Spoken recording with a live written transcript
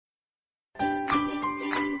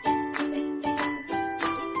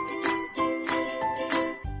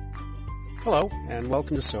Hello, and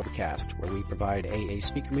welcome to SoberCast, where we provide AA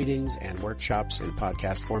speaker meetings and workshops in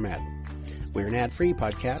podcast format. We're an ad-free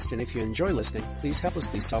podcast, and if you enjoy listening, please help us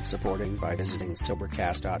be self-supporting by visiting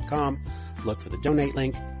Sobercast.com, look for the donate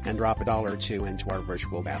link, and drop $1 or $2 into our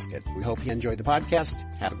virtual basket. We hope you enjoy the podcast.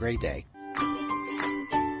 Have a great day.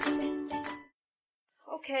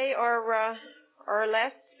 Okay, our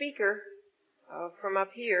last speaker from up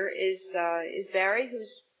here is Barry,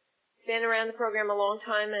 who's been around the program a long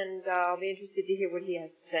time, and I'll be interested to hear what he has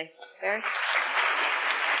to say. Barry?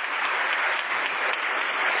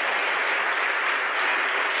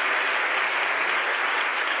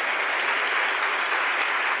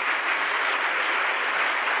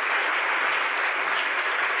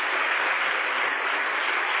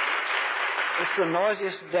 It's the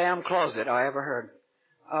noisiest damn closet I ever heard.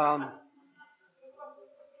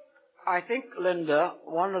 I think, Linda,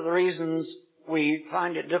 one of the reasons we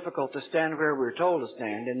find it difficult to stand where we're told to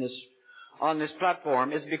stand on this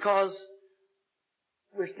platform is because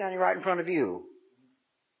we're standing right in front of you.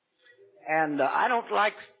 And I don't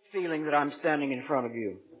like feeling that I'm standing in front of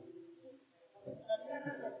you.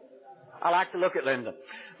 I like to look at Linda.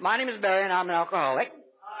 My name is Barry, and I'm an alcoholic.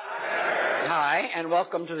 Hi, and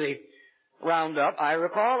welcome to the Roundup. I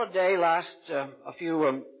recall a day a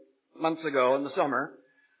few months ago in the summer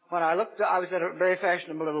when I was at a very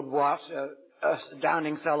fashionable little boîte, a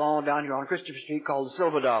downing salon down here on Christopher Street called the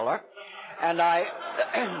Silver Dollar, and I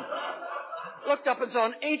looked up and saw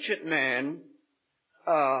an ancient man,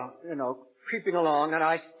 creeping along, and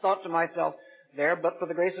I thought to myself, there, but for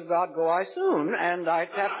the grace of God, go I soon, and I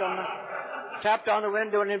tapped on the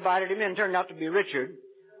window and invited him in. Turned out to be Richard.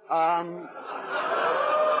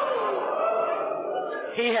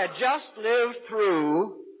 He had just lived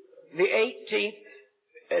through the 18th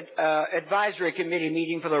advisory committee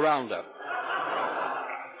meeting for the Roundup.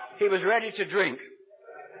 He was ready to drink.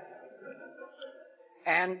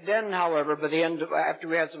 And then, however, by the end, after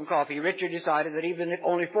we had some coffee, Richard decided that even if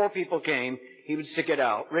only 4 people came, he would stick it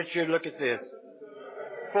out. Richard, look at this.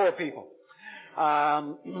 4 people.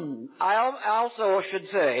 I also should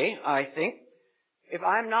say, I think, if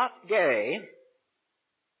I'm not gay,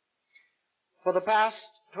 for the past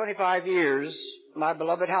 25 years, my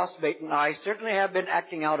beloved housemate and I certainly have been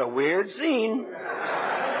acting out a weird scene.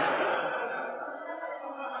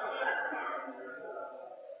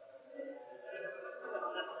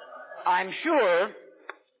 I'm sure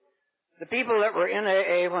the people that were in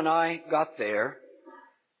AA when I got there,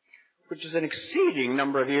 which is an exceeding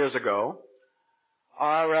number of years ago,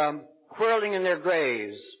 are whirling in their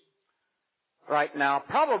graves right now,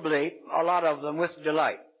 probably a lot of them with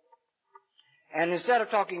delight. And instead of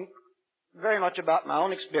talking very much about my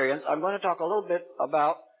own experience, I'm going to talk a little bit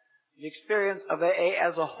about the experience of AA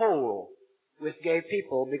as a whole with gay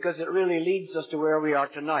people, because it really leads us to where we are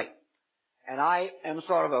tonight. And I am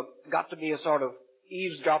got to be a sort of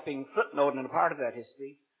eavesdropping footnote and a part of that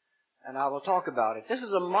history, and I will talk about it. This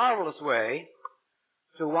is a marvelous way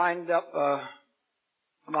to wind up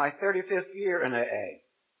my 35th year in AA.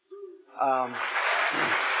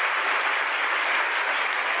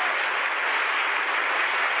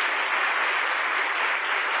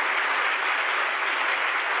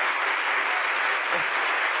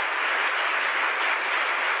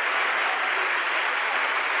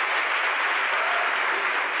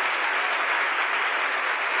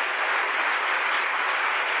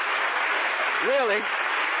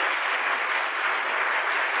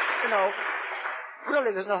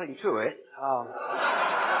 Really, there's nothing to it.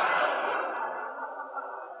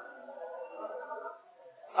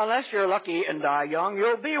 Unless you're lucky and die young,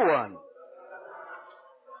 you'll be one.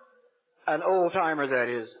 An old-timer, that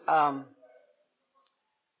is.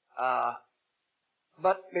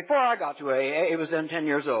 But before I got to AA, it was then 10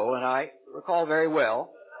 years old, and I recall very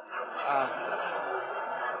well.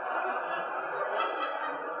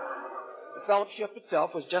 The fellowship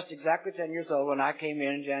itself was just exactly 10 years old when I came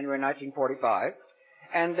in January 1945.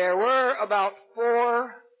 And there were about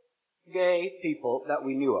 4 gay people that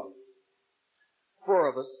we knew of. 4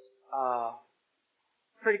 of us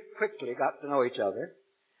pretty quickly got to know each other.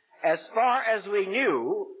 As far as we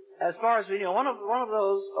knew, one of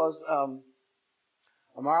those was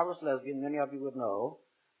a marvelous lesbian. Many of you would know.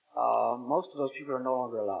 Most of those people are no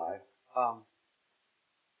longer alive.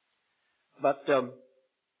 But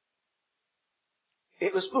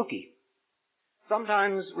it was spooky.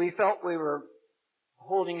 Sometimes we felt we were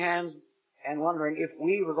holding hands and wondering if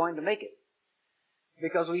we were going to make it,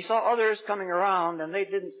 because we saw others coming around and they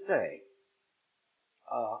didn't stay.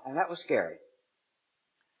 And that was scary.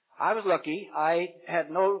 I was lucky. I had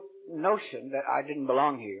no notion that I didn't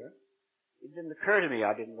belong here. It didn't occur to me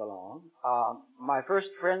I didn't belong. My first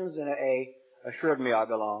friends in AA assured me I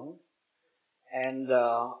belonged, and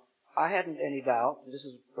I hadn't any doubt this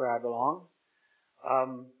is where I belong.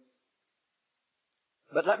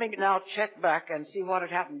 But let me now check back and see what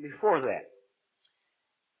had happened before that.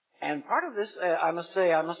 And part of this, I must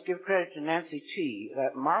say, I must give credit to Nancy T.,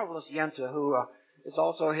 that marvelous Yenta who is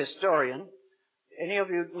also a historian. Any of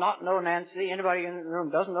you not know Nancy? Anybody in the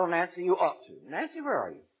room doesn't know Nancy? You ought to. Nancy, where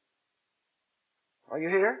are you? Are you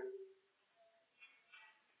here?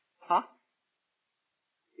 Huh?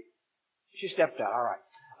 She stepped out. All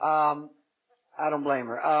right. I don't blame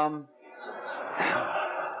her.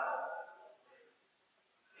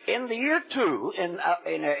 In the year 2 in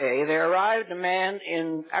AA, there arrived a man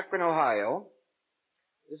in Akron, Ohio.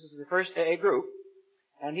 This is the first AA group.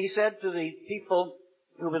 And he said to the people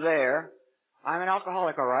who were there, I'm an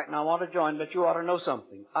alcoholic, all right, and I want to join, but you ought to know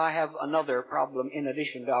something. I have another problem in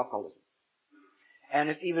addition to alcoholism. And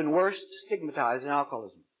it's even worse, stigmatized in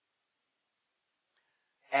alcoholism.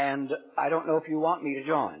 And I don't know if you want me to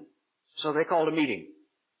join. So they called a meeting.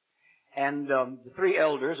 And the 3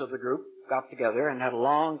 elders of the group got together and had a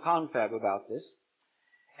long confab about this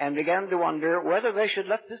and began to wonder whether they should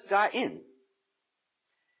let this guy in.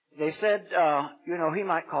 They said, he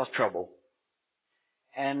might cause trouble.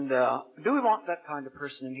 And do we want that kind of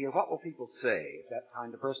person in here? What will people say if that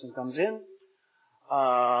kind of person comes in?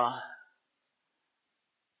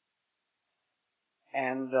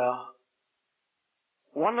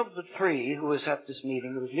 One of the 3 who was at this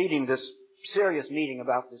meeting, who was leading this serious meeting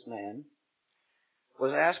about this man,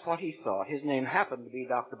 was asked what he thought. His name happened to be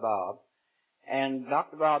Dr. Bob. And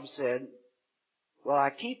Dr. Bob said, well, I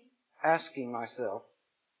keep asking myself,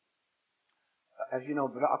 as you know,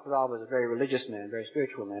 Dr. Bob was a very religious man, very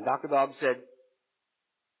spiritual man. Dr. Bob said,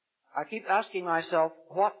 I keep asking myself,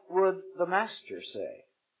 what would the Master say?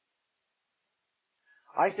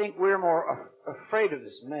 I think we're more afraid of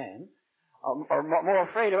this man, or more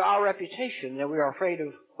afraid of our reputation than we are afraid of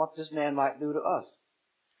what this man might do to us.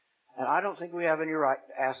 And I don't think we have any right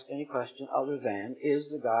to ask any question other than, is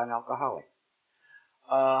the guy an alcoholic?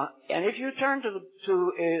 And if you turn to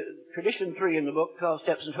Tradition 3 in the book, 12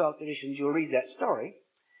 Steps and 12 Traditions, you'll read that story.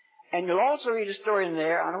 And you'll also read a story in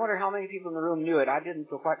there, and I wonder how many people in the room knew it. I didn't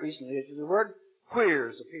until quite recently. The word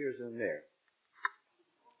queers appears in there.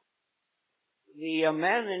 The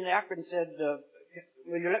man in Akron said,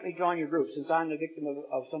 will you let me join your group? Since I'm the victim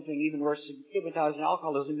of something even worse, stigmatized in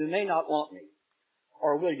alcoholism, you may not want me.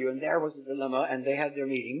 Or will you? And there was the dilemma, and they had their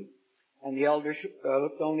meeting. And the elders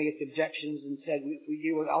looked only at the objections and said, we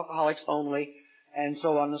deal with alcoholics only, and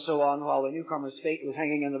so on, while the newcomer's fate was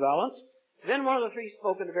hanging in the balance. Then one of the 3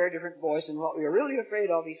 spoke in a very different voice, and what we are really afraid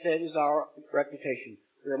of, he said, is our reputation.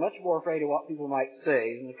 We are much more afraid of what people might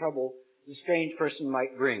say than the trouble the strange person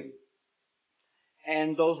might bring.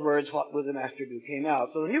 And those words, what would the Master do, came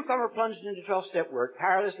out. So the newcomer plunged into 12-step work.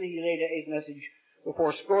 Tirelessly he laid his message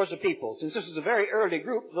before scores of people. Since this is a very early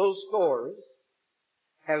group, those scores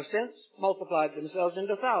have since multiplied themselves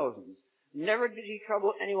into thousands. Never did he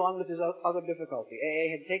trouble anyone with his other difficulty.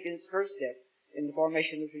 AA had taken its first step in the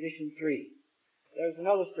formation of Tradition 3. There's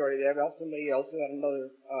another story there about somebody else who had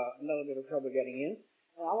another bit of trouble getting in.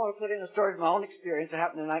 And I want to put in a story of my own experience that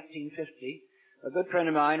happened in 1950. A good friend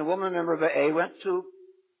of mine, a woman member of AA, went to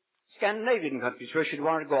Scandinavian countries where she'd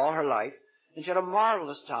wanted to go all her life. And she had a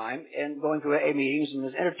marvelous time in going to AA meetings and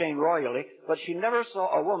was entertained royally, but she never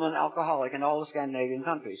saw a woman alcoholic in all the Scandinavian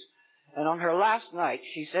countries. And on her last night,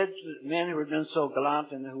 she said to the men who had been so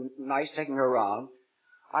gallant and who were nice taking her around,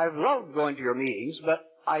 I've loved going to your meetings, but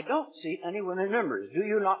I don't see any women members. Do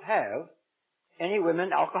you not have any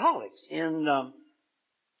women alcoholics in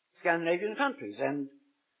Scandinavian countries? And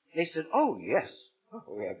they said, oh, yes,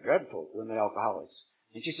 we have dreadful women alcoholics.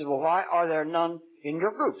 And she said, well, why are there none in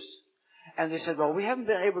your groups? And they said, well, we haven't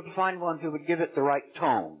been able to find one who would give it the right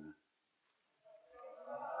tone.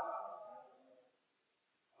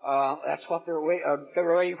 That's what they were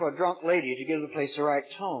waiting for, a drunk lady to give the place the right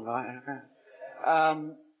tone.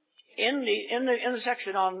 In the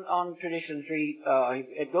section on Tradition 3,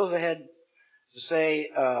 it goes ahead to say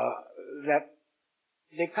that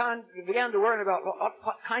they began to worry about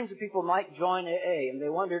what kinds of people might join AA, and they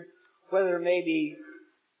wondered whether maybe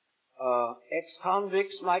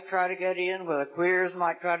ex-convicts might try to get in, whether queers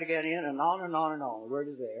might try to get in, and on and on and on. The word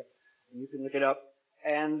is there, and you can look it up.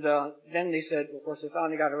 And then they said, of course, they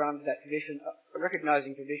finally got around to that tradition,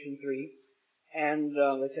 recognizing Tradition 3, and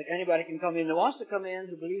they said anybody can come in who wants to come in,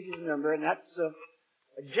 who believes he's a member, and that's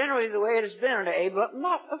generally the way it has been in AA, but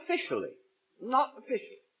not officially. Not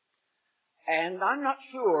officially. And I'm not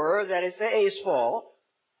sure that it's AA's fault.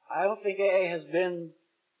 I don't think AA has been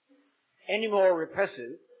any more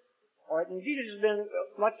repressive, or indeed it has been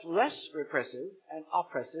much less repressive and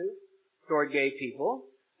oppressive toward gay people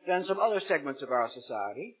than some other segments of our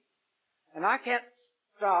society. And I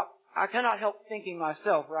cannot help thinking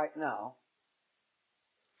myself right now,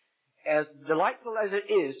 as delightful as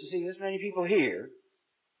it is to see this many people here,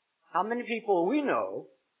 how many people we know,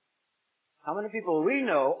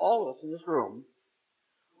 all of us in this room,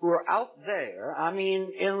 who are out there, I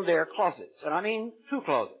mean in their closets, and I mean 2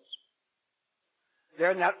 closets.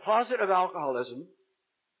 They're in that closet of alcoholism,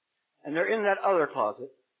 and they're in that other closet.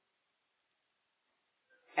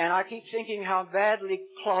 And I keep thinking how badly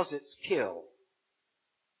closets kill.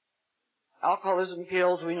 Alcoholism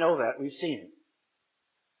kills, we know that, we've seen it.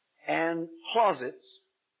 And closets,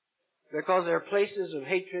 because they're places of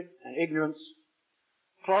hatred and ignorance,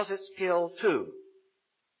 closets kill too.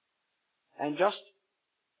 And just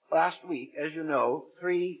last week, as you know,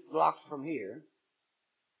 3 blocks from here,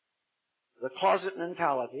 the closet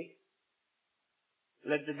mentality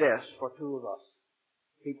led to death for 2 of us,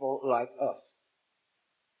 people like us.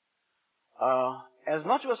 As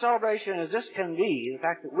much of a celebration as this can be, the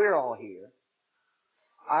fact that we're all here,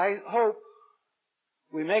 I hope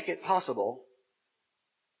we make it possible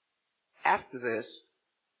after this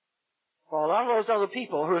for a lot of those other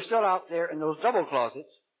people who are still out there in those double closets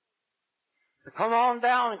to come on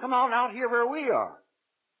down and come on out here where we are.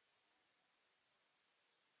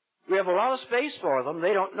 We have a lot of space for them.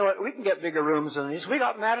 They don't know it. We can get bigger rooms than these. We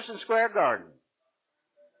got Madison Square Garden.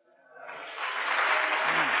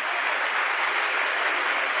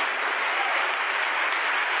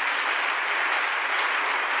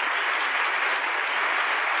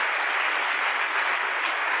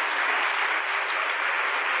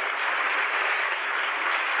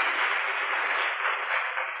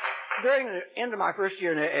 During the end of my first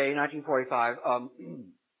year in AA, 1945,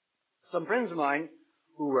 some friends of mine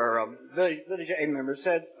who were village AA members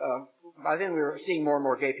said, by then we were seeing more and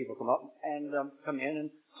more gay people come up and come in, and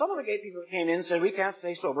some of the gay people that came in said, we can't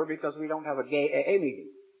stay sober because we don't have a gay AA meeting.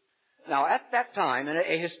 Now, at that time in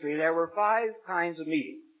AA history, there were 5 kinds of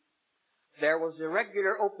meetings. There was the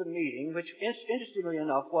regular open meeting, which, interestingly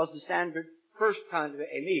enough, was the standard first kind of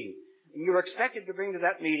AA meeting. And you were expected to bring to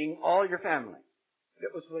that meeting all your family. It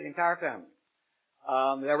was for the entire family.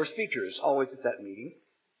 There were speakers always at that meeting.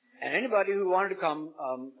 And anybody who wanted to come,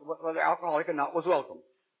 whether alcoholic or not, was welcome.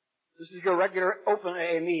 This is your regular open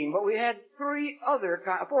AA meeting. But we had 4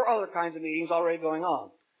 other kinds of meetings already going on.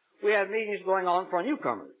 We had meetings going on for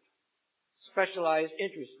newcomers, specialized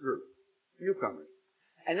interest group, newcomers.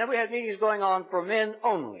 And then we had meetings going on for men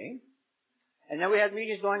only. And then we had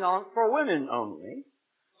meetings going on for women only.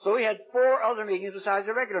 So we had 4 other meetings besides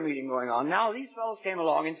the regular meeting going on. Now these fellows came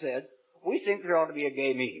along and said, we think there ought to be a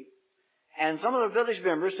gay meeting. And some of the village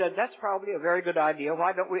members said, that's probably a very good idea.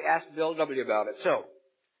 Why don't we ask Bill W. about it? So,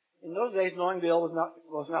 in those days, knowing Bill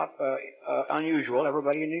was not unusual.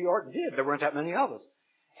 Everybody in New York did. There weren't that many of us.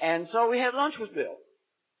 And so we had lunch with Bill.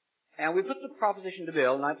 And we put the proposition to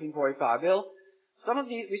Bill in 1945. Bill,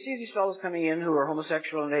 we see these fellows coming in who are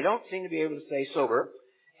homosexual and they don't seem to be able to stay sober.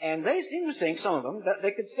 And they seem to think, some of them, that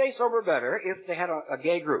they could stay sober better if they had a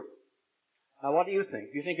gay group. Now, what do you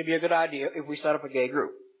think? Do you think it'd be a good idea if we set up a gay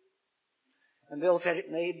group? And Bill said, it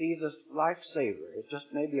may be the lifesaver. It just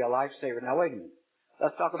may be a lifesaver. Now, wait a minute.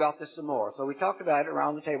 Let's talk about this some more. So we talked about it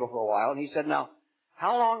around the table for a while, and he said, now,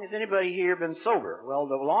 how long has anybody here been sober? Well,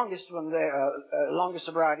 the longest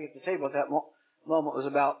sobriety at the table at that moment was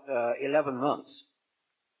about 11 months.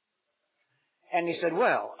 And he said,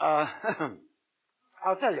 well,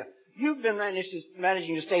 I'll tell you, you've been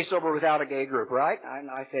managing to stay sober without a gay group, right? And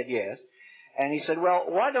I said, yes. And he said, well,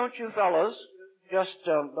 why don't you fellows, just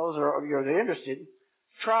those of you that are interested,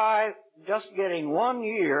 try just getting 1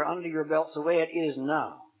 year under your belts the way it is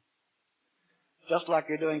now, just like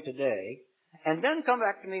you're doing today, and then come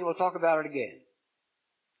back to me and we'll talk about it again.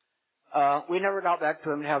 We never got back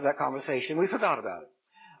to him to have that conversation. We forgot about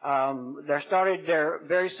it. There started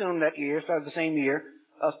very soon that year, started the same year,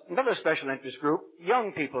 another special interest group,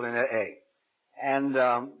 young people in AA. And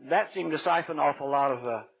that seemed to siphon off a lot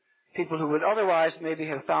of people who would otherwise maybe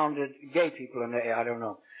have founded gay people in AA. I don't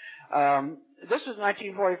know. This was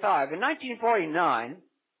 1945. In 1949,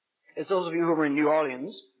 as those of you who were in New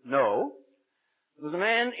Orleans know, there was a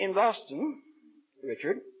man in Boston,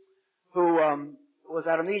 Richard, who was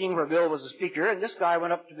at a meeting where Bill was a speaker, and this guy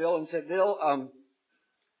went up to Bill and said, Bill,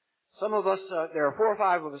 some of us, there are 4 or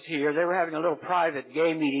 5 of us here, they were having a little private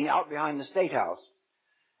gay meeting out behind the State House.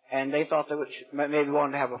 And they thought they maybe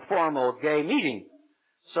wanted to have a formal gay meeting.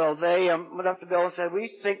 So they went up to Bill and said,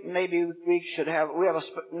 we think maybe we have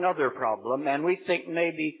another problem, and we think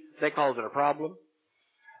maybe, they called it a problem,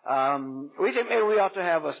 We think maybe we ought to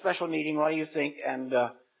have a special meeting. What do you think? And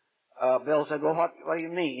Bill said, well, what do you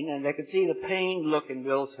mean? And they could see the pained look in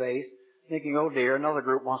Bill's face, thinking, oh dear, another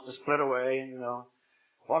group wants to split away, and, you know.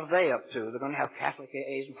 What are they up to? They're going to have Catholic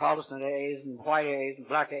A's and Protestant A's and white A's and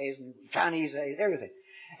black A's and Chinese A's, everything.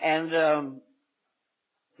 And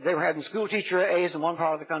they were having school teacher A's in one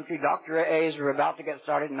part of the country. Doctor A's were about to get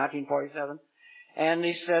started in 1947. And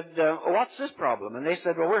he said, what's this problem? And they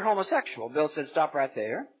said, well, we're homosexual. Bill said, stop right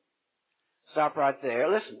there. Stop right there.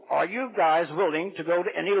 Listen, are you guys willing to go to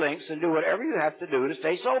any lengths and do whatever you have to do to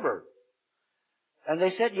stay sober? And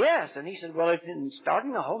they said, yes. And he said, well, if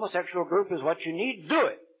starting a homosexual group is what you need, do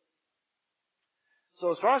it.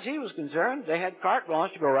 So as far as he was concerned, they had carte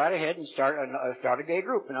blanche to go right ahead and start a gay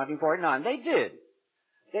group in 1949. They did.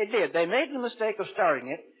 They did. They made the mistake of starting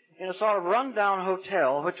it in a sort of run-down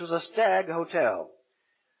hotel, which was a stag hotel.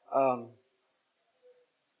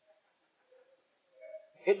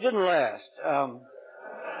 It didn't last.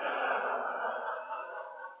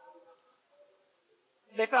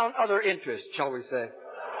 They found other interests, shall we say.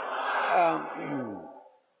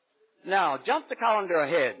 Now, jump the calendar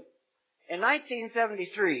ahead. In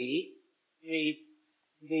 1973,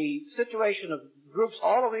 the situation of groups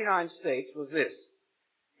all over the United States was this.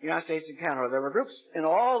 United States and Canada, there were groups in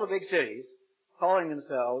all the big cities calling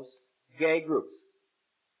themselves gay groups.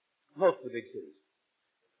 Most of the big cities.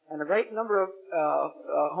 And a great number of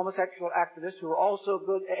homosexual activists who were also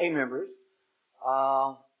good AA members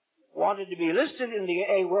wanted to be listed in the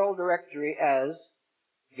AA World Directory as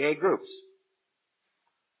gay groups.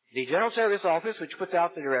 The General Service Office, which puts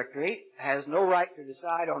out the directory, has no right to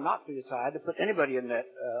decide or not to decide to put anybody in that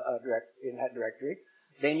directory.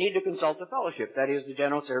 They need to consult the fellowship, that is the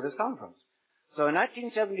General Service Conference. So in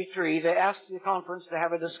 1973, they asked the conference to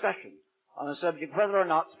have a discussion on the subject whether or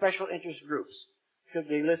not special interest groups should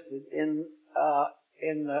be listed in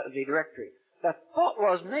the directory. The thought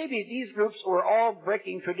was maybe these groups were all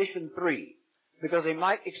breaking tradition 3 because they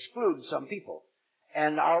might exclude some people.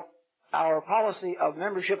 And our policy of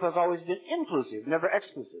membership has always been inclusive, never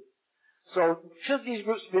exclusive. So should these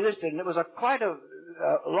groups be listed? And it was quite a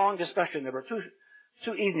long discussion. There were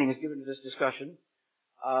two evenings given to this discussion.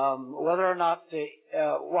 Whether or not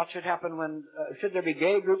what should happen when should there be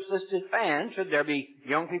gay groups listed, and should there be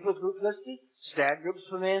young people's groups listed, stag groups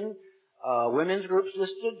for men, women's groups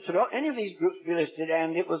listed? Should any of these groups be listed?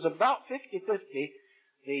 And it was about 50-50.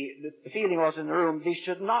 The feeling was in the room, these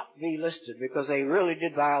should not be listed because they really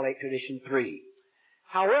did violate tradition 3.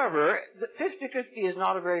 However, the 50-50 is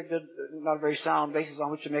not a very sound basis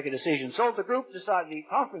on which to make a decision. So the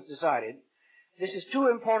conference decided, this is too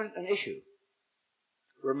important an issue.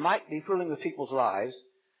 We might be fooling with people's lives.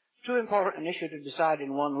 Too important an issue to decide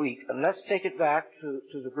in 1 week. And let's take it back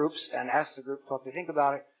to the groups and ask the groups what they think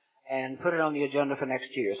about it and put it on the agenda for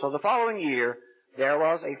next year. So the following year, there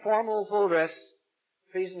was a formal full-dress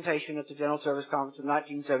presentation at the General Service Conference in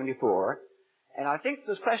 1974. And I think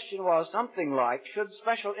the question was something like, should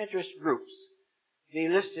special interest groups be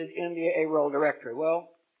listed in the AA World Directory? Well,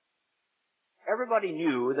 everybody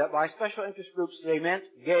knew that by special interest groups they meant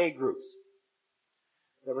gay groups.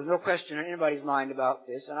 There was no question in anybody's mind about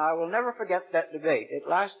this, and I will never forget that debate. It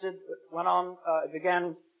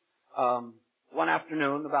began one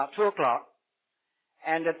afternoon about 2 o'clock,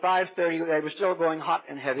 and at 5:30 they were still going hot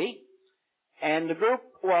and heavy, and the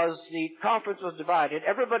conference was divided.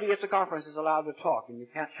 Everybody at the conference is allowed to talk, and you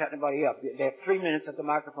can't shut anybody up. They have 3 minutes at the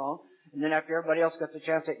microphone, and then after everybody else gets a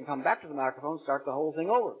chance, they can come back to the microphone and start the whole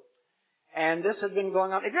thing over. And this had been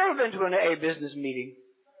going on. Have you ever been to an AA business meeting?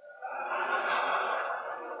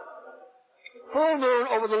 Full moon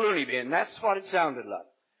over the loony bin. That's what it sounded like.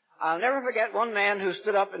 I'll never forget one man who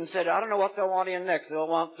stood up and said, I don't know what they'll want in next.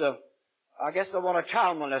 I guess they'll want a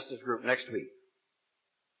child molesters group next week.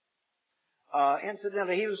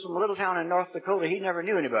 Incidentally, he was from a little town in North Dakota. He never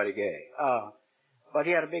knew anybody gay. But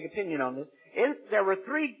he had a big opinion on this. There were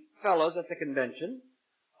 3 fellows at the convention.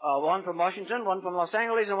 One from Washington, one from Los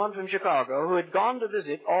Angeles, and one from Chicago, who had gone to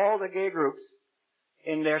visit all the gay groups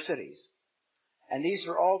in their cities. And these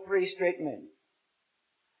were all 3 straight men.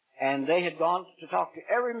 And they had gone to talk to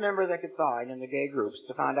every member they could find in the gay groups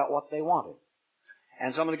to find out what they wanted.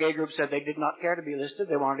 And some of the gay groups said they did not care to be listed.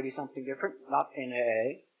 They wanted to be something different, not in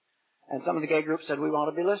AA. And some of the gay groups said, we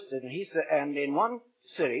want to be listed. And he said, and in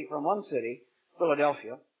from one city,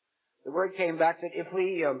 Philadelphia, the word came back that if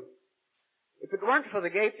it weren't for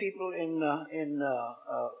the gay people in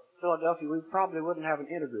Philadelphia, we probably wouldn't have an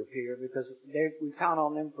intergroup here because we count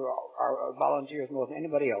on them for our volunteers more than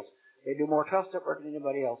anybody else. They do more 12-step work than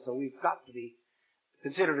anybody else, so we've got to be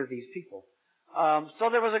considerate of these people. So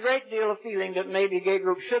there was a great deal of feeling that maybe gay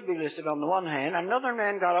groups should be listed on the one hand. Another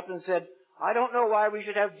man got up and said, I don't know why we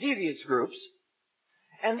should have deviance groups.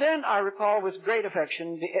 And then I recall with great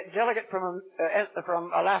affection the delegate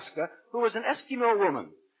from Alaska, who was an Eskimo woman,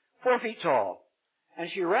 4 feet tall. And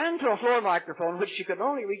she ran to a floor microphone, which she could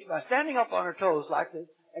only reach by standing up on her toes like this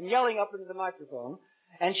and yelling up into the microphone.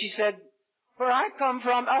 And she said, where I come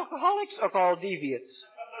from, alcoholics are called deviants.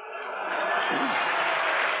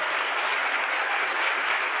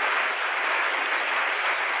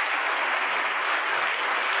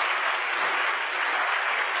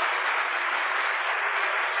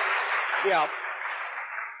 Yeah.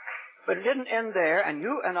 But it didn't end there, and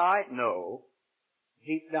you and I know,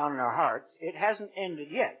 deep down in our hearts, it hasn't ended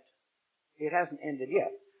yet. It hasn't ended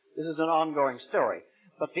yet. This is an ongoing story.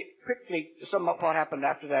 But to quickly sum up what happened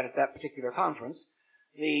after that at that particular conference,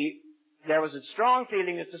 there was a strong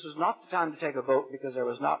feeling that this was not the time to take a vote because there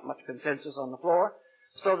was not much consensus on the floor.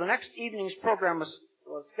 So the next evening's program was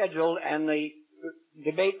scheduled, and the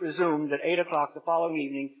debate resumed at 8 o'clock the following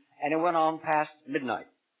evening, and it went on past midnight.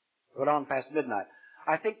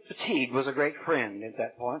 I think fatigue was a great friend at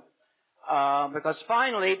that point, because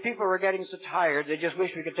finally people were getting so tired they just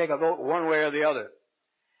wished we could take a vote one way or the other.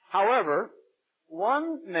 However,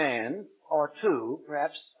 one man or two,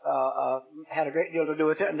 perhaps, had a great deal to do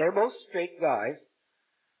with it, and they're both straight guys.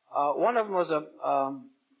 One of them was the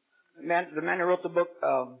man who wrote the book,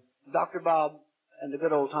 Dr. Bob and the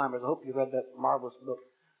Good Old Timers. I hope you read that marvelous book.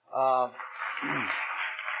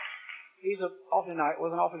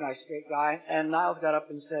 Was an awfully nice straight guy, and Niles got up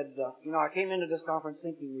and said, I came into this conference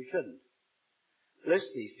thinking we shouldn't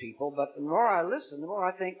list these people, but the more I listen, the more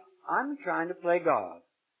I think I'm trying to play God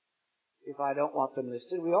if I don't want them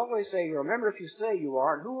listed. We always say, you're a member if you say you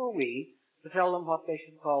are, and who are we to tell them what they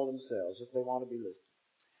should call themselves if they want to be listed?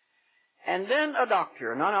 And then a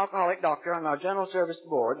doctor, a non-alcoholic doctor on our General Service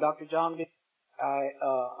Board, Dr. John B. I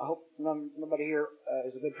hope nobody here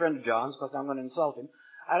is a good friend of John's, because I'm going to insult him.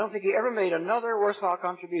 I don't think he ever made another worthwhile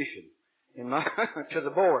contribution to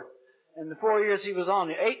the board. In the 4 years he was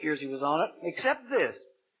on it, 8 years he was on it, except this.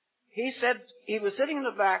 He said he was sitting in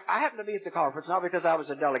the back. I happened to be at the conference, not because I was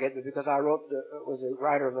a delegate, but because I was a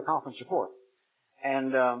writer of the conference report.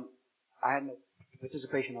 And I had no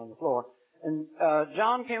participation on the floor. And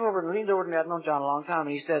John came over and leaned over to me. I'd known John a long time,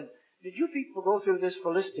 and he said, did you people go through this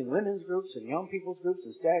for listing women's groups and young people's groups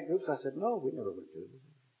and stag groups? I said, no, we never went through this.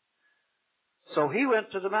 So he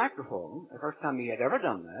went to the microphone, the first time he had ever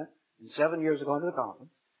done that, 7 years ago into the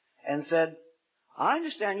conference, and said, I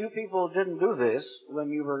understand you people didn't do this when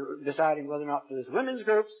you were deciding whether or not to list women's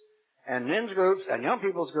groups and men's groups and young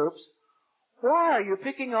people's groups. Why are you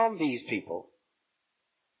picking on these people?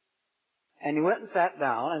 And he went and sat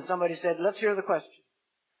down, and somebody said, let's hear the question.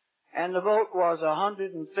 And the vote was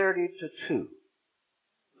 130 to 2.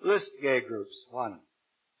 List gay groups. Why not?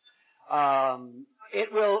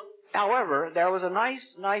 However, there was a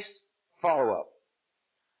nice follow-up.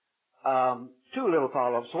 Two little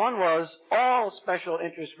follow-ups. One was all special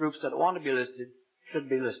interest groups that want to be listed should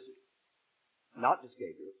be listed, not just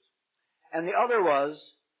gay groups. And the other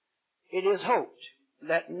was, it is hoped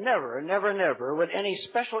that never, never, never would any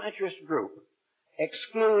special interest group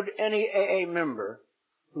exclude any AA member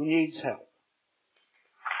who needs help.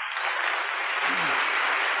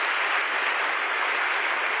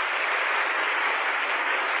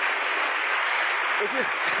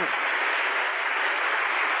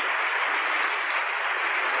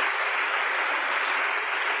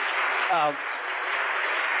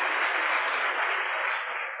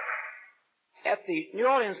 At the New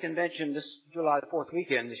Orleans convention this July the 4th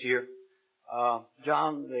weekend this year,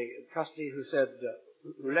 John, the trustee who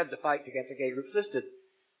led the fight to get the gay groups listed,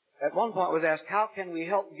 at one point was asked, how can we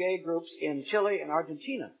help gay groups in Chile and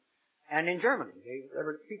Argentina and in Germany? There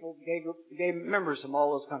were gay members from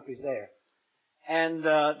all those countries there. And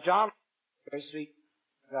John, very sweet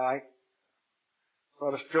guy,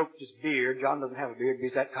 sort of stroked his beard. John doesn't have a beard, but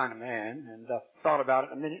he's that kind of man, and thought about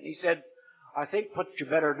it a minute. And he said, I think what you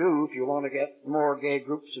better do if you want to get more gay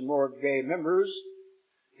groups and more gay members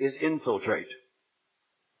is infiltrate.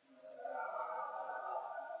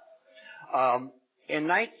 In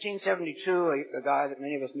 1972, a guy that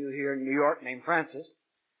many of us knew here in New York named Francis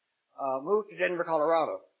moved to Denver,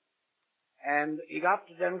 Colorado. And he got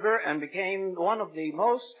to Denver and became one of the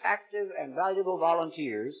most active and valuable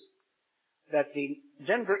volunteers that the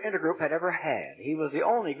Denver Intergroup had ever had. He was the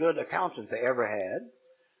only good accountant they ever had.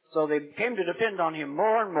 So they came to depend on him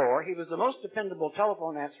more and more. He was the most dependable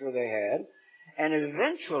telephone answerer they had. And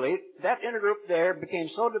eventually, that intergroup there became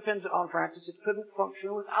so dependent on Francis it couldn't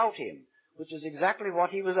function without him, which is exactly what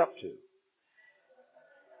he was up to.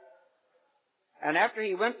 And after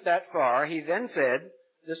he went that far, he then said,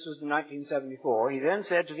 this was in 1974, he then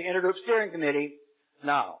said to the Intergroup Steering Committee,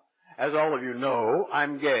 now, as all of you know,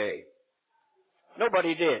 I'm gay.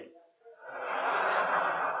 Nobody did.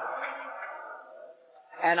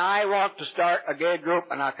 And I want to start a gay group,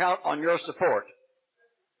 and I count on your support.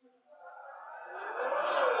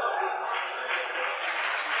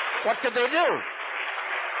 What could they do?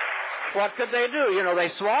 What could they do? You know, they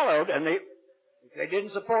swallowed, and if they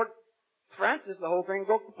didn't support Francis, the whole thing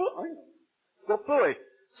go kapooey.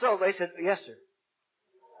 So they said, yes, sir.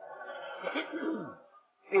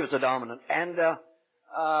 He was a dominant. And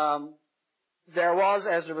there was,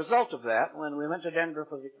 as a result of that, when we went to Denver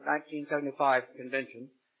for the 1975 convention,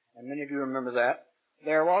 and many of you remember that,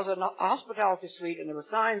 there was a hospitality suite, and there were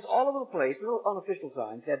signs all over the place, little unofficial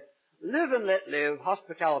signs, said, "Live and let live,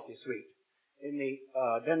 hospitality suite," in the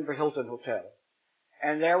Denver Hilton Hotel.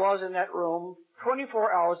 And there was in that room,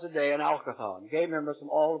 24 hours a day, an al-anon, gay members from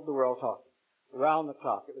all over the world talking, around the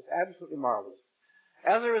clock. It was absolutely marvelous.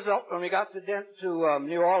 As a result, when we got to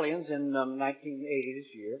New Orleans in 1980,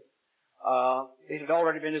 this year, it had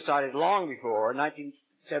already been decided long before. In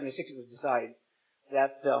 1976, it was decided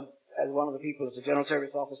that, as one of the people at the General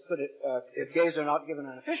Service Office put it, if gays are not given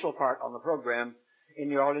an official part on the program in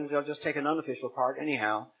New Orleans, they'll just take an unofficial part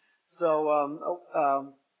anyhow. So,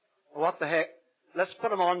 what the heck? Let's put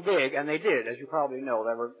them on big, and they did, as you probably know.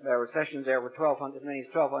 There were sessions there with 1,200, as many as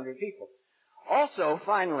 1,200 people. Also,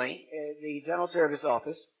 finally, the General Service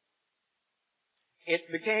Office, it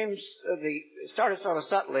started sort of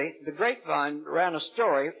subtly. The grapevine ran a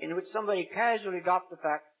story in which somebody casually dropped the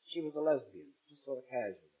fact she was a lesbian, just sort of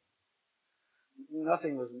casually.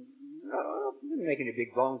 Didn't make any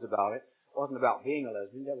big bones about it. It wasn't about being a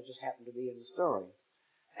lesbian. That just happened to be in the story.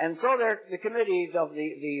 And so the committees of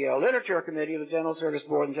the Literature Committee of the General Service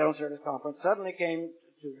Board and General Service Conference suddenly came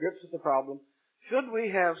to grips with the problem, should we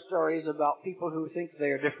have stories about people who think they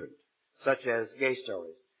are different, such as gay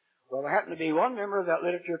stories? Well, there happened to be one member of that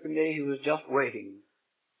Literature Committee who was just waiting.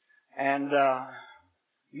 And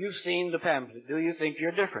you've seen the pamphlet, Do You Think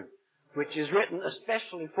You're Different?, which is written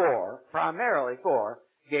primarily for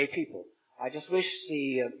gay people. I just wish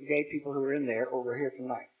the gay people who are in there were here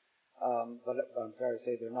tonight. But I'm sorry to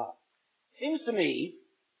say they're not. Seems to me,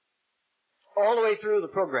 all the way through the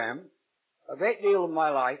program, a great deal of my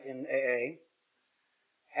life in AA,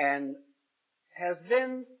 and has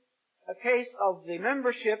been a case of the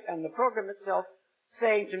membership and the program itself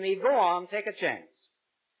saying to me, go on, take a chance.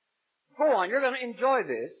 Go on, you're going to enjoy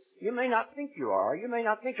this. You may not think you are. You may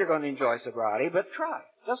not think you're going to enjoy sobriety, but try.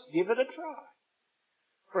 Just give it a try.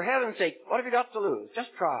 For heaven's sake, what have you got to lose?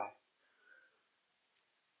 Just try.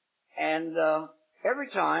 And every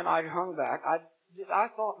time I hung back, I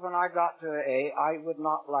thought when I got to AA, I would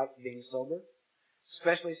not like being sober,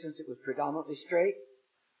 especially since it was predominantly straight.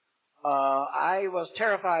 I was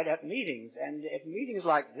terrified at meetings, and at meetings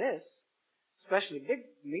like this, especially big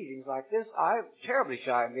meetings like this, I'm terribly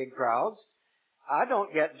shy in big crowds. I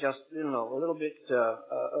don't get just, a little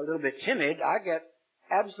bit timid. I get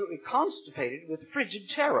absolutely constipated with frigid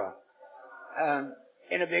terror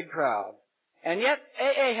in a big crowd. And yet,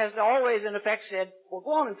 AA has always, in effect, said, well,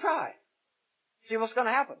 go on and try. See what's going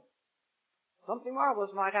to happen. Something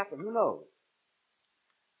marvelous might happen. Who knows?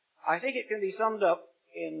 I think it can be summed up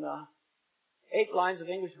in 8 lines of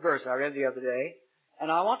English verse I read the other day.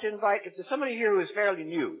 And I want to invite, if there's somebody here who is fairly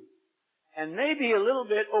new and maybe a little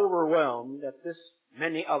bit overwhelmed at this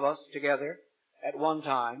many of us together at one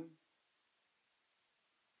time,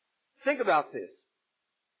 think about this.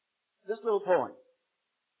 This little poem.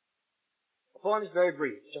 The poem is very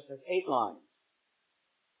brief, just has 8 lines.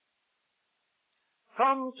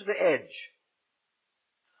 Come to the edge.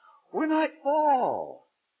 We might fall.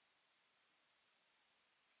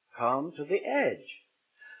 Come to the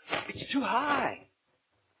edge. It's too high.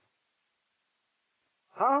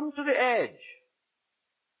 Come to the edge.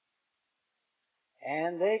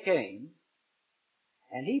 And they came,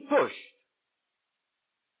 and he pushed,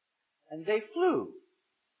 and they flew.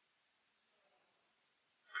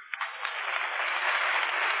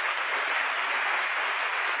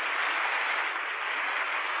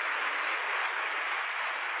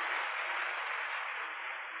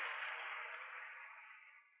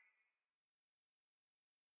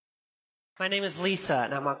 My name is Lisa,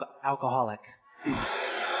 and I'm an alcoholic. And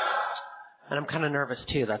I'm kind of nervous,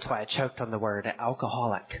 too. That's why I choked on the word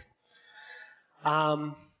alcoholic.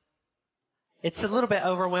 It's a little bit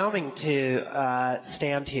overwhelming to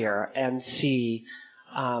stand here and see.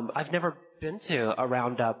 I've never been to a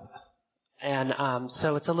roundup. And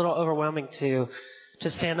so it's a little overwhelming to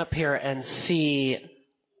stand up here and see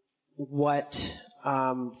what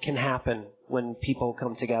can happen when people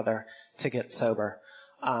come together to get sober.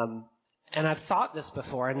 And I've thought this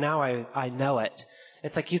before, and now I know it.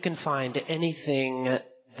 It's like you can find anything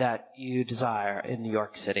that you desire in New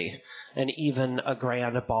York City, and even a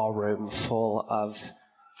grand ballroom full of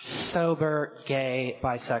sober, gay,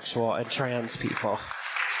 bisexual, and trans people.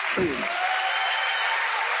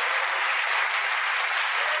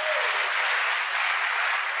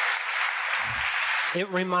 It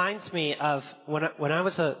reminds me of when I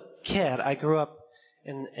was a kid. I grew up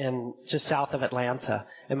in just south of Atlanta,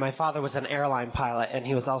 and my father was an airline pilot, and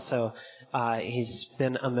he was also he's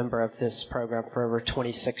been a member of this program for over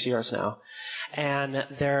 26 years now. And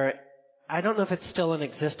I don't know if it's still in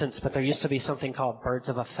existence, but there used to be something called Birds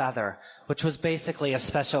of a Feather, which was basically a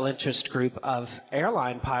special interest group of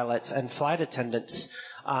airline pilots and flight attendants,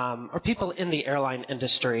 or people in the airline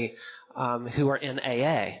industry who are in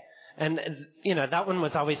AA. And, that one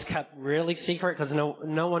was always kept really secret because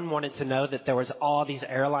no one wanted to know that there was all these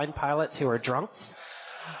airline pilots who were drunks.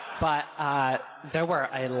 But there were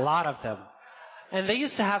a lot of them. And they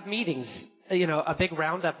used to have meetings, a big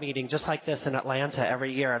roundup meeting just like this in Atlanta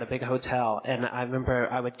every year at a big hotel. And I remember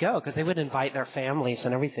I would go because they would invite their families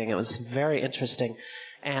and everything. It was very interesting.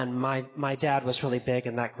 And my dad was really big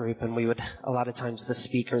in that group, and a lot of times the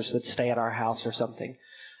speakers would stay at our house or something.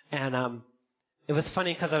 And it was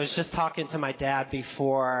funny because I was just talking to my dad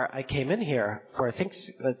before I came in here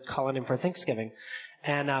calling him for Thanksgiving.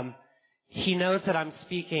 And he knows that I'm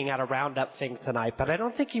speaking at a roundup thing tonight, but I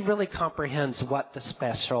don't think he really comprehends what the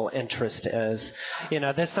special interest is.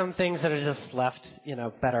 There's some things that are just left,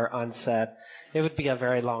 better unsaid. It would be a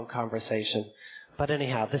very long conversation. But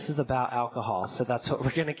anyhow, this is about alcohol, so that's what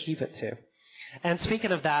we're going to keep it to. And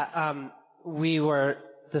speaking of that, we were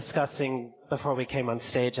discussing before we came on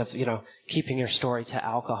stage of, keeping your story to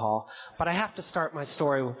alcohol. But I have to start my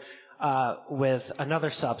story with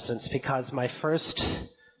another substance, because my first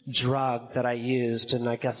drug that I used, and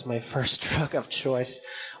I guess my first drug of choice,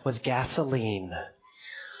 was gasoline.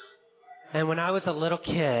 And when I was a little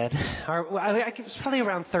kid, or I was probably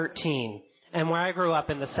around 13, and where I grew up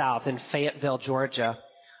in the South, in Fayetteville, Georgia,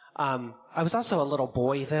 I was also a little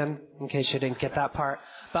boy then, in case you didn't get that part.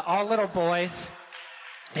 But all little boys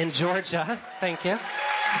in Georgia, thank you.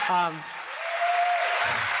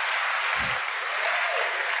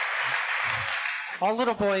 All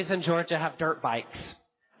little boys in Georgia have dirt bikes,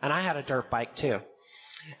 and I had a dirt bike too.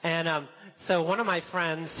 And so one of my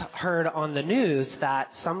friends heard on the news that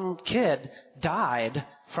some kid died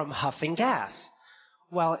from huffing gas.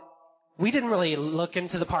 Well, we didn't really look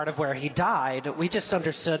into the part of where he died. We just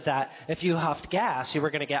understood that if you huffed gas, you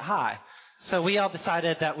were going to get high. So we all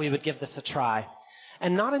decided that we would give this a try.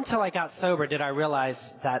 And not until I got sober did I realize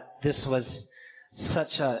that this was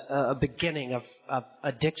such a beginning of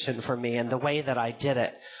addiction for me, and the way that I did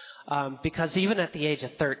it. Because even at the age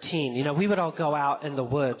of 13, we would all go out in the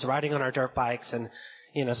woods riding on our dirt bikes, and,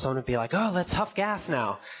 someone would be like, oh, let's huff gas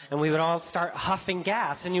now. And we would all start huffing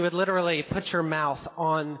gas, and you would literally put your mouth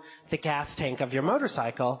on the gas tank of your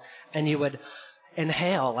motorcycle, and you would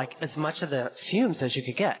inhale like as much of the fumes as you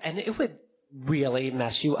could get. And it would really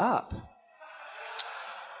mess you up.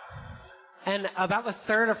 And about the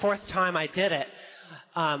third or fourth time I did it,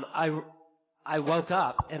 I woke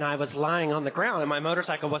up and I was lying on the ground and my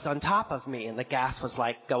motorcycle was on top of me and the gas was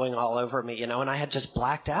like going all over me, and I had just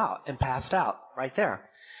blacked out and passed out right there.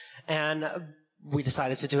 And we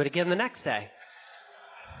decided to do it again the next day.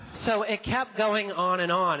 So it kept going on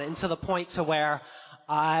and to the point to where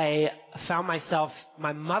I found myself,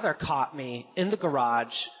 my mother caught me in the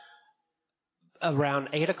garage around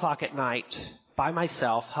 8 o'clock at night by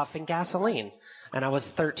myself huffing gasoline. And I was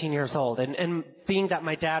 13 years old. And being that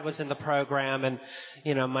my dad was in the program and,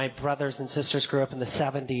 my brothers and sisters grew up in the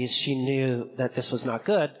 70s, she knew that this was not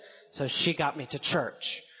good. So she got me to church.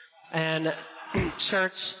 And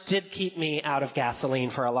church did keep me out of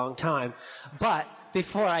gasoline for a long time. But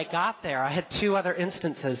before I got there, I had two other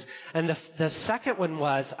instances. And the second one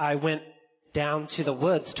was I went down to the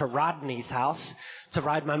woods to Rodney's house to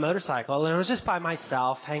ride my motorcycle. And I was just by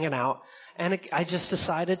myself hanging out. And I just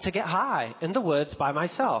decided to get high in the woods by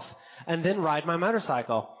myself and then ride my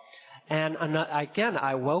motorcycle. And again,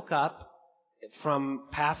 I woke up from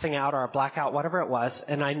passing out or a blackout, whatever it was,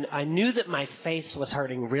 and I knew that my face was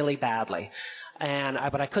hurting really badly.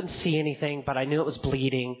 But I couldn't see anything, but I knew it was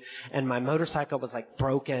bleeding, and my motorcycle was like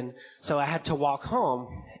broken, so I had to walk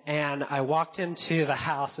home. And I walked into the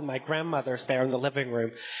house, and my grandmother's there in the living room,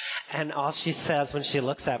 and all she says when she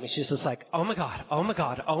looks at me, she's just like, oh my God, oh my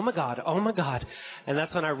God, oh my God, oh my God. And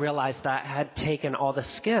that's when I realized that I had taken all the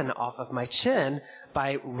skin off of my chin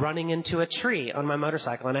by running into a tree on my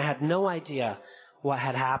motorcycle, and I had no idea what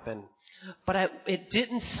had happened. But it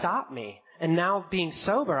didn't stop me. And now being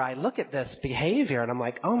sober, I look at this behavior and I'm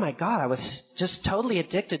like, oh my God, I was just totally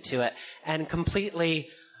addicted to it and completely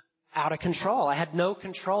out of control. I had no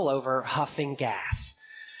control over huffing gas.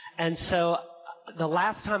 And so the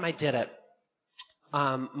last time I did it,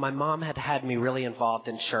 my mom had me really involved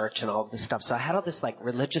in church and all of this stuff. So I had all this like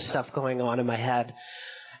religious stuff going on in my head.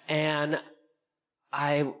 And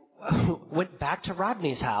I went back to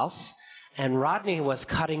Rodney's house, and Rodney was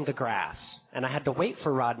cutting the grass. And I had to wait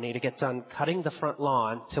for Rodney to get done cutting the front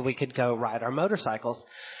lawn till we could go ride our motorcycles.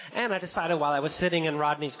 And I decided while I was sitting in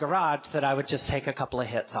Rodney's garage that I would just take a couple of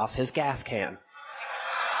hits off his gas can.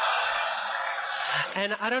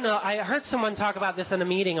 And I don't know, I heard someone talk about this in a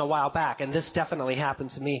meeting a while back, and this definitely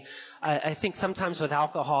happened to me. I think sometimes with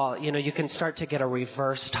alcohol, you can start to get a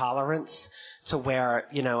reverse tolerance to where,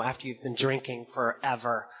 after you've been drinking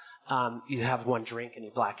forever, you have one drink and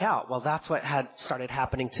you black out. Well, that's what had started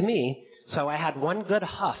happening to me. So I had one good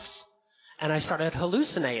huff, and I started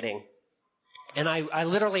hallucinating. And I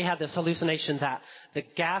literally had this hallucination that the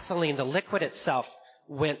gasoline, the liquid itself,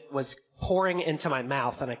 was pouring into my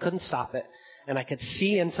mouth, and I couldn't stop it. And I could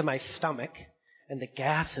see into my stomach, and the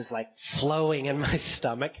gas is like flowing in my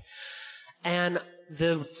stomach. And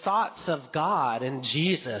the thoughts of God and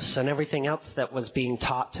Jesus and everything else that was being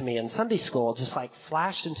taught to me in Sunday school just like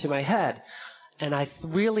flashed into my head. And I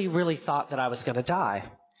really, really thought that I was going to die.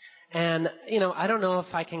 And, I don't know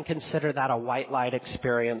if I can consider that a white light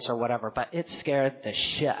experience or whatever, but it scared the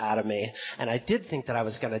shit out of me. And I did think that I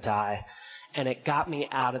was going to die. And it got me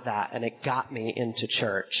out of that, and it got me into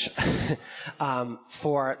church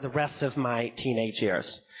for the rest of my teenage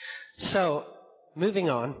years. So, moving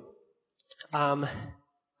on,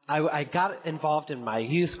 I got involved in my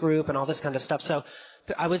youth group and all this kind of stuff. So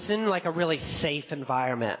I was in like a really safe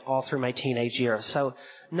environment all through my teenage years. So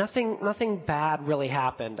nothing bad really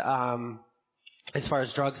happened as far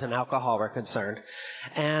as drugs and alcohol were concerned.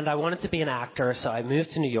 And I wanted to be an actor, so I moved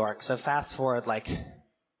to New York. So fast forward like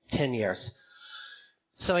 10 years.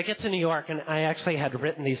 So I get to New York, and I actually had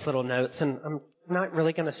written these little notes, and I'm not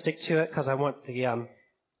really going to stick to it because I want the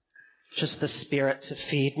just the Spirit to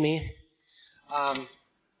feed me,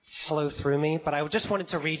 flow through me. But I just wanted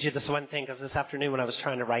to read you this one thing because this afternoon when I was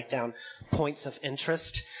trying to write down points of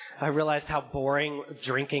interest, I realized how boring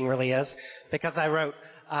drinking really is because I wrote,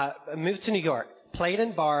 moved to New York, played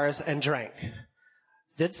in bars and drank,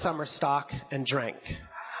 did summer stock and drank,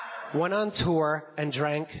 went on tour and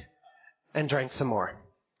drank some more.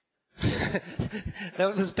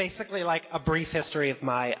 That was basically like a brief history of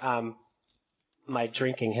my my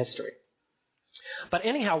drinking history. But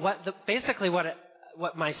anyhow,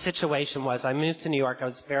 what my situation was, I moved to New York. I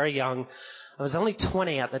was very young. I was only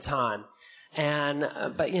 20 at the time,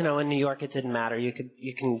 but in New York it didn't matter. You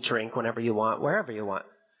can drink whenever you want, wherever you want.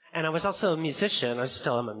 And I was also a musician. I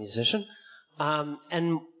still am a musician.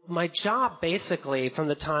 And my job basically from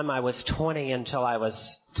the time I was 20 until I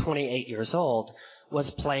was 28 years old was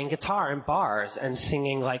playing guitar in bars and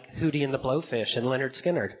singing like Hootie and the Blowfish and Lynyrd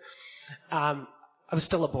Skynyrd. I was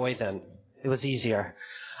still a boy then. It was easier.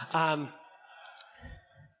 And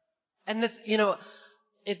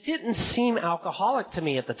it didn't seem alcoholic to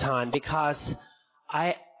me at the time because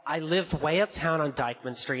I lived way uptown on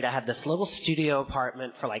Dyckman Street. I had this little studio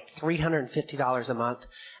apartment for like $350 a month,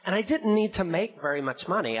 and I didn't need to make very much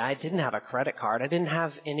money. I didn't have a credit card. I didn't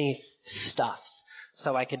have any stuff.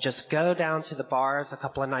 So I could just go down to the bars a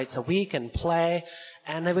couple of nights a week and play,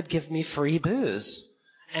 and they would give me free booze.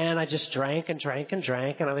 And I just drank and drank and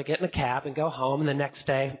drank, and I would get in a cab and go home, and the next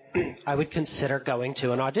day I would consider going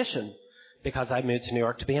to an audition because I moved to New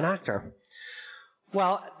York to be an actor.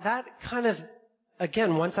 Well, that kind of,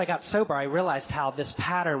 again, once I got sober, I realized how this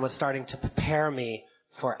pattern was starting to prepare me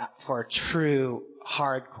for true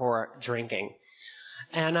hardcore drinking.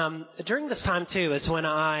 And during this time, too, is when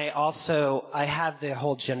I had the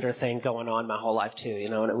whole gender thing going on my whole life, too,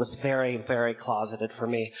 and it was very, very closeted for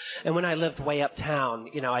me. And when I lived way uptown,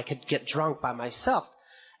 I could get drunk by myself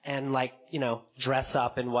and, dress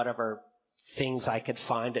up in whatever things I could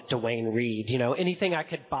find at Duane Reade, anything I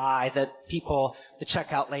could buy that the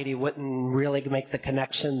checkout lady wouldn't really make the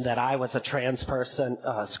connection that I was a trans person.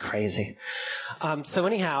 Oh, it's crazy. So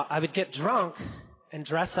anyhow, I would get drunk and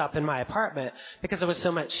dress up in my apartment because there was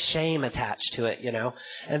so much shame attached to it,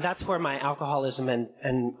 and that's where my alcoholism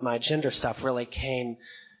and my gender stuff really came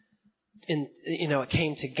in, it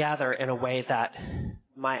came together in a way that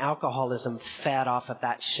my alcoholism fed off of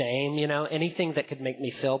that shame, anything that could make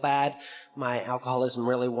me feel bad, my alcoholism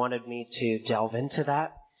really wanted me to delve into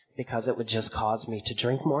that because it would just cause me to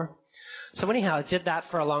drink more. So anyhow, I did that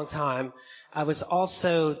for a long time. I was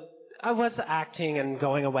also I was acting and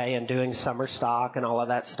going away and doing summer stock and all of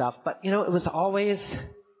that stuff, but, it was always,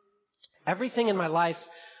 everything in my life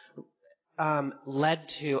led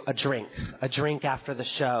to a drink after the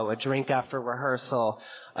show, a drink after rehearsal,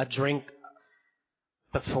 a drink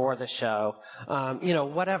before the show,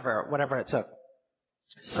 whatever it took.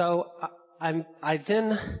 So I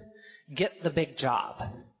then get the big job,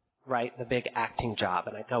 right, the big acting job,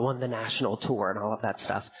 and I go on the national tour and all of that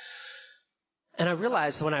stuff. And I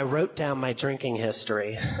realized when I wrote down my drinking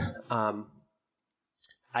history,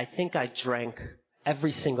 I think I drank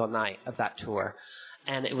every single night of that tour.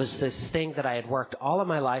 And it was this thing that I had worked all of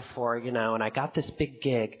my life for, and I got this big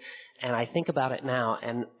gig. And I think about it now,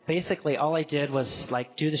 and basically all I did was,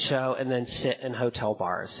 do the show and then sit in hotel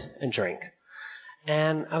bars and drink.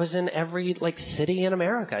 And I was in every, city in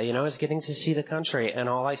America, I was getting to see the country, and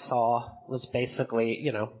all I saw was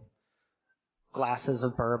basically, glasses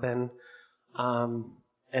of bourbon,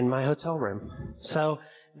 in my hotel room. So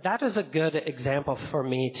that is a good example for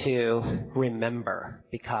me to remember,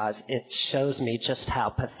 because it shows me just how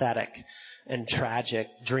pathetic and tragic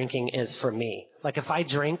drinking is for me. If I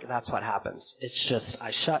drink, that's what happens. It's just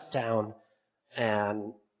I shut down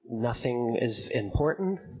and nothing is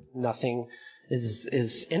important. Nothing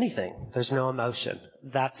is anything. There's no emotion.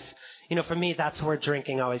 That's, for me, that's where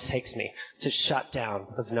drinking always takes me, to shut down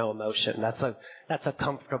with no emotion. That's a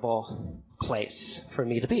comfortable place for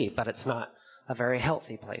me to be, but it's not a very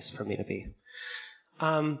healthy place for me to be.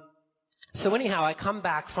 So anyhow, I come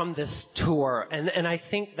back from this tour, and I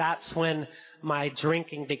think that's when my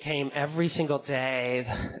drinking became every single day.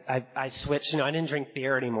 I switched, I didn't drink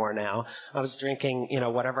beer anymore now. I was drinking,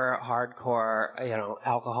 whatever hardcore,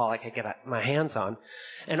 alcohol I could get my hands on.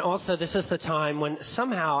 And also, this is the time when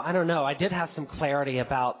somehow, I don't know, I did have some clarity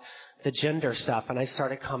about the gender stuff, and I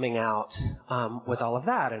started coming out with all of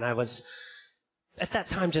that, and I was at that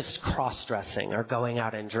time just cross-dressing or going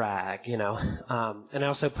out in drag, and I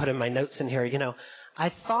also put in my notes in here,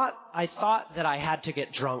 I thought that I had to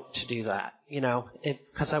get drunk to do that,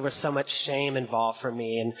 because there was so much shame involved for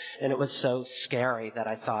me, and it was so scary that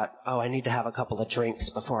I thought, I need to have a couple of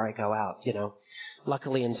drinks before I go out,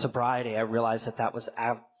 Luckily in sobriety, I realized that was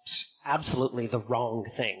absolutely the wrong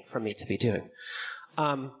thing for me to be doing.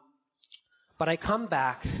 But I come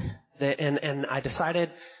back, and I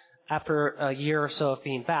decided, after a year or so of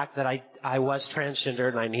being back, that I was transgender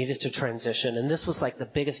and I needed to transition. And this was the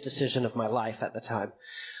biggest decision of my life at the time.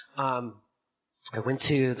 I went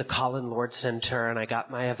to the Colin Lord Center and I got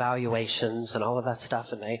my evaluations and all of that stuff,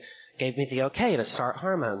 and they gave me the okay to start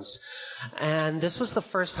hormones. And this was the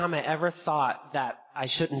first time I ever thought that I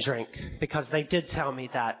shouldn't drink, because they did tell me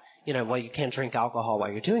that, you can't drink alcohol while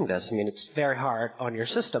you're doing this. It's very hard on your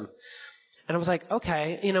system. And I was like,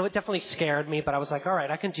 okay, it definitely scared me, but I was like, all right,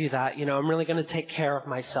 I can do that. I'm really going to take care of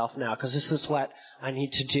myself now, because this is what I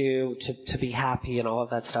need to do to be happy and all of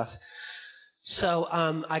that stuff. So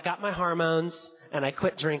I got my hormones, and I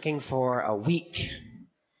quit drinking for a week.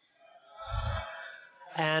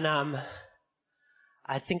 And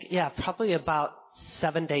I think, probably about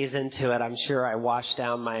 7 days into it, I'm sure I washed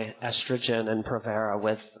down my estrogen and Provera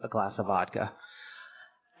with a glass of vodka.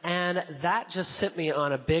 And that just sent me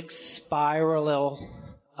on a big spiral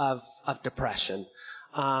of depression.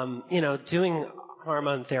 Doing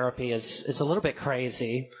hormone therapy is a little bit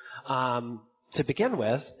crazy to begin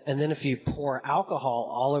with, and then if you pour alcohol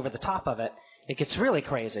all over the top of it, it gets really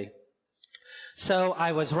crazy. So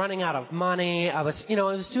I was running out of money. I was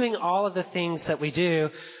doing all of the things that we do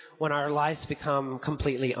when our lives become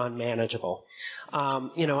completely unmanageable.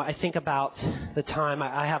 I think about the time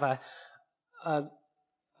I have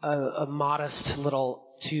a modest little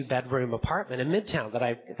 2-bedroom apartment in Midtown that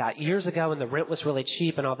I got years ago, and the rent was really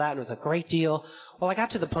cheap and all that, and it was a great deal. Well, I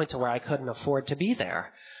got to the point to where I couldn't afford to be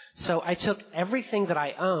there. So I took everything that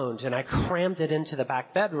I owned and I crammed it into the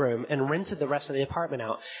back bedroom and rented the rest of the apartment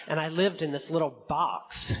out. And I lived in this little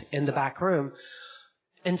box in the back room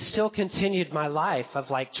and still continued my life of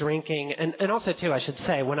drinking. And also too, I should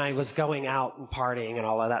say, when I was going out and partying and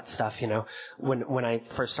all of that stuff, when I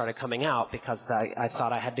first started coming out, because I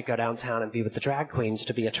thought I had to go downtown and be with the drag queens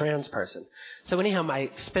to be a trans person. So anyhow, my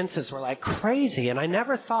expenses were crazy, and I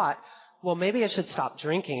never thought, well, maybe I should stop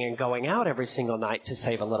drinking and going out every single night to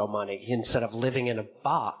save a little money instead of living in a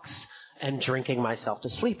box and drinking myself to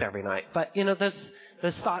sleep every night. But,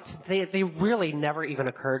 those thoughts, they really never even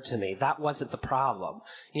occurred to me. That wasn't the problem.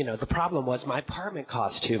 The problem was my apartment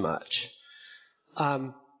cost too much.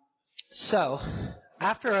 So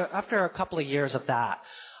after a couple of years of that,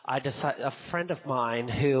 a friend of mine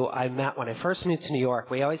who I met when I first moved to New York,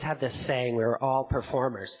 we always had this saying, we were all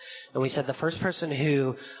performers, and we said the first person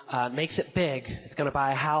who makes it big is going to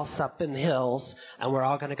buy a house up in the hills, and we're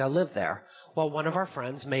all going to go live there. Well, one of our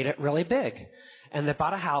friends made it really big, and they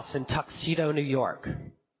bought a house in Tuxedo, New York,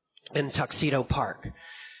 in Tuxedo Park.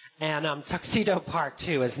 And Tuxedo Park,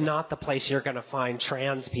 too, is not the place you're going to find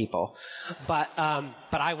trans people. But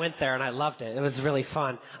I went there, and I loved it. It was really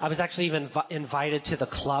fun. I was actually even invited to the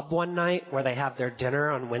club one night where they have their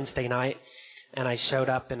dinner on Wednesday night, and I showed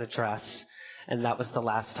up in a dress, and that was the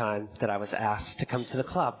last time that I was asked to come to the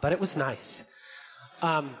club. But it was nice.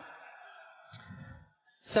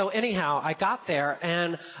 So anyhow, I got there,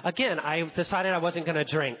 and again, I decided I wasn't going to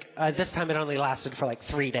drink. This time it only lasted for like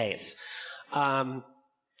 3 days.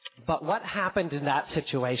 But what happened in that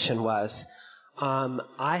situation was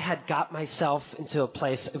I had got myself into a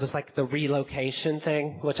place, it was like the relocation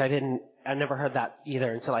thing, which I never heard that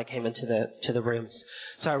either until I came into the rooms.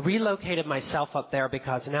 So I relocated myself up there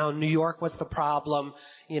because now New York was the problem.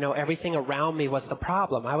 Everything around me was the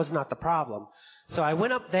problem. I was not the problem. So I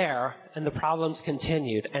went up there, and the problems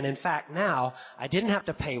continued. And in fact, now I didn't have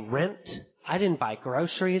to pay rent. I didn't buy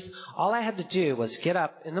groceries. All I had to do was get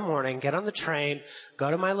up in the morning, get on the train,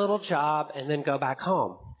 go to my little job, and then go back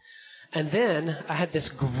home. And then I had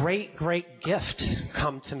this great, great gift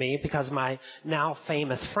come to me because my now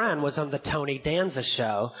famous friend was on the Tony Danza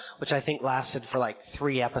show, which I think lasted for like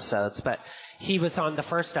 3 episodes, but he was on the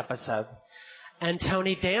first episode. And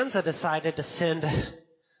Tony Danza decided to send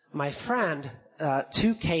my friend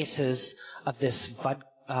 2 cases of this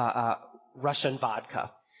Russian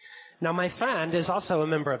vodka. Now, my friend is also a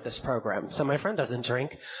member of this program, so my friend doesn't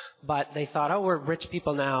drink, but they thought, oh, we're rich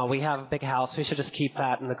people now. We have a big house. We should just keep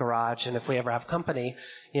that in the garage, and if we ever have company,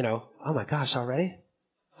 oh, my gosh, already?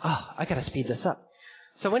 Oh, I got to speed this up.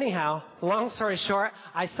 So anyhow, long story short,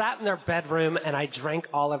 I sat in their bedroom, and I drank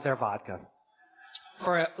all of their vodka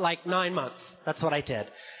for like 9 months. That's what I did.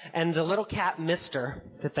 And the little cat, Mister,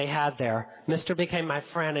 that they had there, Mister became my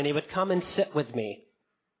friend, and he would come and sit with me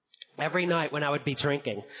every night when I would be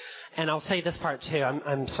drinking. And I'll say this part, too.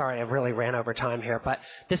 I'm sorry, I really ran over time here. But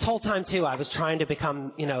this whole time, too, I was trying to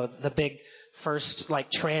become, the big first,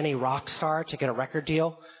 tranny rock star to get a record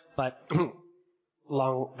deal. But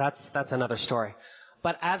that's another story.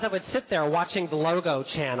 But as I would sit there watching the Logo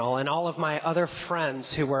channel and all of my other friends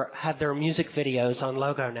who had their music videos on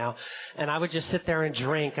Logo now, and I would just sit there and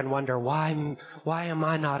drink and wonder, why am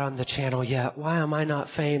I not on the channel yet? Why am I not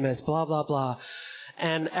famous? Blah, blah, blah.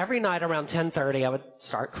 And every night around 10:30, I would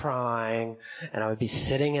start crying, and I would be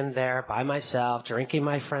sitting in there by myself, drinking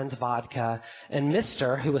my friend's vodka. And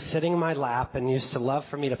Mister, who was sitting in my lap and used to love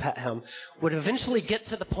for me to pet him, would eventually get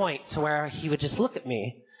to the point to where he would just look at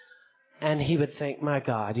me, and he would think, my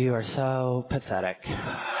God, you are so pathetic.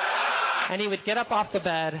 And he would get up off the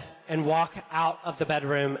bed and walk out of the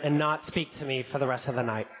bedroom and not speak to me for the rest of the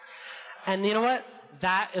night. And you know what?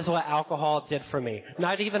 That is what alcohol did for me.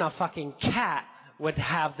 Not even a fucking cat would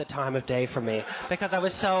have the time of day for me because I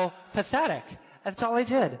was so pathetic. That's all I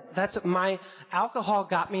did. My alcohol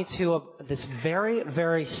got me to this very,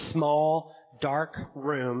 very small, dark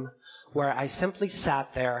room where I simply sat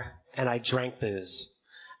there and I drank booze.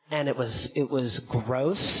 And it was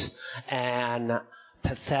gross and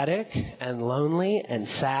pathetic and lonely and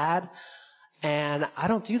sad. And I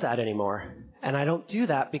don't do that anymore. And I don't do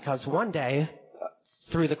that because one day,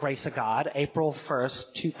 through the grace of God, April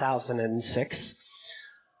 1st, 2006,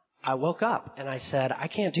 I woke up and I said, I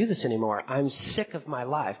can't do this anymore. I'm sick of my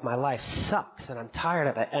life. My life sucks and I'm tired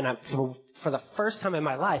of it. And for the first time in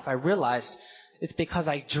my life, I realized it's because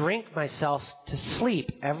I drink myself to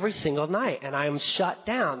sleep every single night and I am shut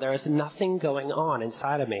down. There is nothing going on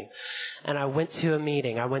inside of me. And I went to a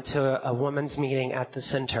meeting. I went to a women's meeting at the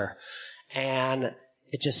center, and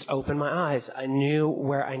it just opened my eyes. I knew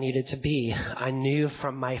where I needed to be. I knew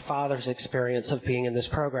from my father's experience of being in this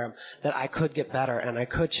program that I could get better and I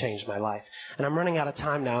could change my life. And I'm running out of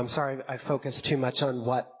time now. I'm sorry I focused too much on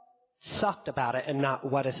what sucked about it and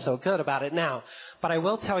not what is so good about it now. But I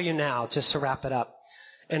will tell you now, just to wrap it up,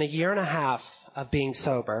 in a year and a half of being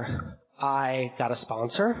sober, I got a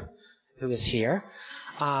sponsor who is here,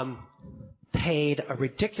 paid a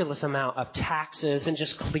ridiculous amount of taxes and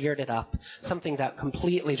just cleared it up, something that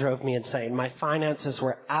completely drove me insane. My finances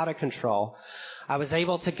were out of control. I was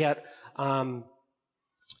able to get, my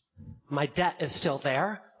debt is still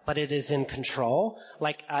there, but it is in control.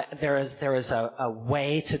 There is a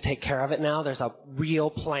way to take care of it now. There's a real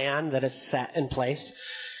plan that is set in place.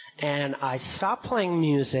 And I stopped playing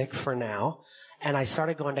music for now. and I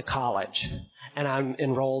started going to college. And I'm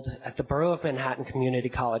enrolled at the Borough of Manhattan Community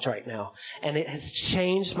College right now. And it has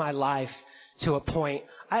changed my life to a point,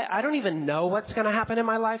 I don't even know what's going to happen in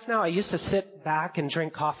my life now. I used to sit back and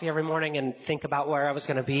drink coffee every morning and think about where I was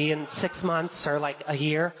going to be in 6 months or like a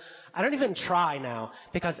year. I don't even try now,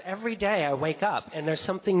 because every day I wake up and there's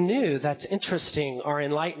something new that's interesting or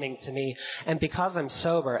enlightening to me. And because I'm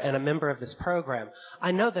sober and a member of this program,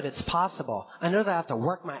 I know that it's possible. I know that I have to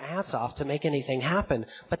work my ass off to make anything happen,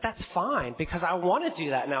 but that's fine, because I want to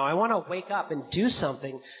do that now. I want to wake up and do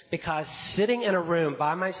something, because sitting in a room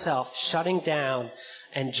by myself, shutting down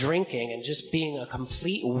and drinking and just being a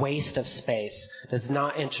complete waste of space does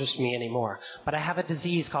not interest me anymore. But I have a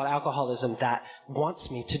disease called alcoholism that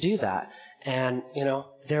wants me to do that. And, you know,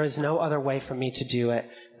 there is no other way for me to do it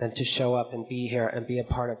than to show up and be here and be a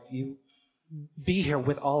part of you, be here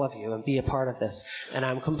with all of you and be a part of this. And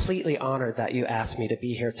I'm completely honored that you asked me to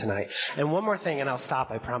be here tonight. And one more thing, and I'll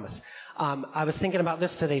stop, I promise. I was thinking about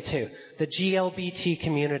this today too. The GLBT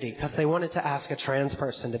community, because they wanted to ask a trans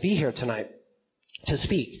person to be here tonight to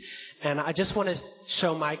speak. And I just want to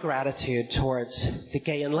show my gratitude towards the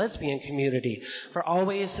gay and lesbian community for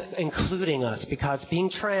always including us, because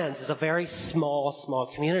being trans is a very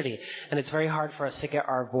small community, and it's very hard for us to get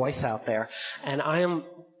our voice out there. And I am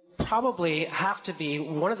probably have to be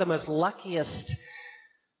one of the most luckiest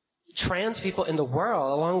trans people in the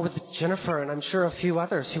world, along with Jennifer and I'm sure a few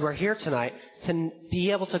others who are here tonight, to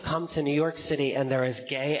be able to come to New York City, and there is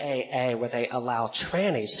gay AA where they allow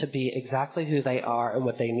trannies to be exactly who they are and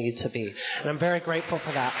what they need to be. And I'm very grateful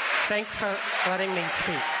for that. Thanks for letting me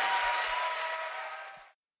speak.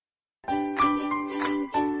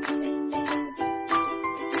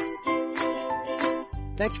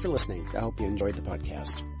 Thanks for listening. I hope you enjoyed the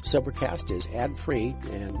podcast. Sobercast is ad-free,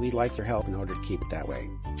 and we'd like your help in order to keep it that way.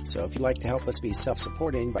 So if you'd like to help us be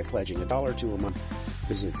self-supporting by pledging $1 or $2 a month,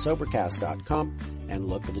 visit Sobercast.com and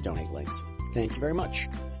look for the donate links. Thank you very much.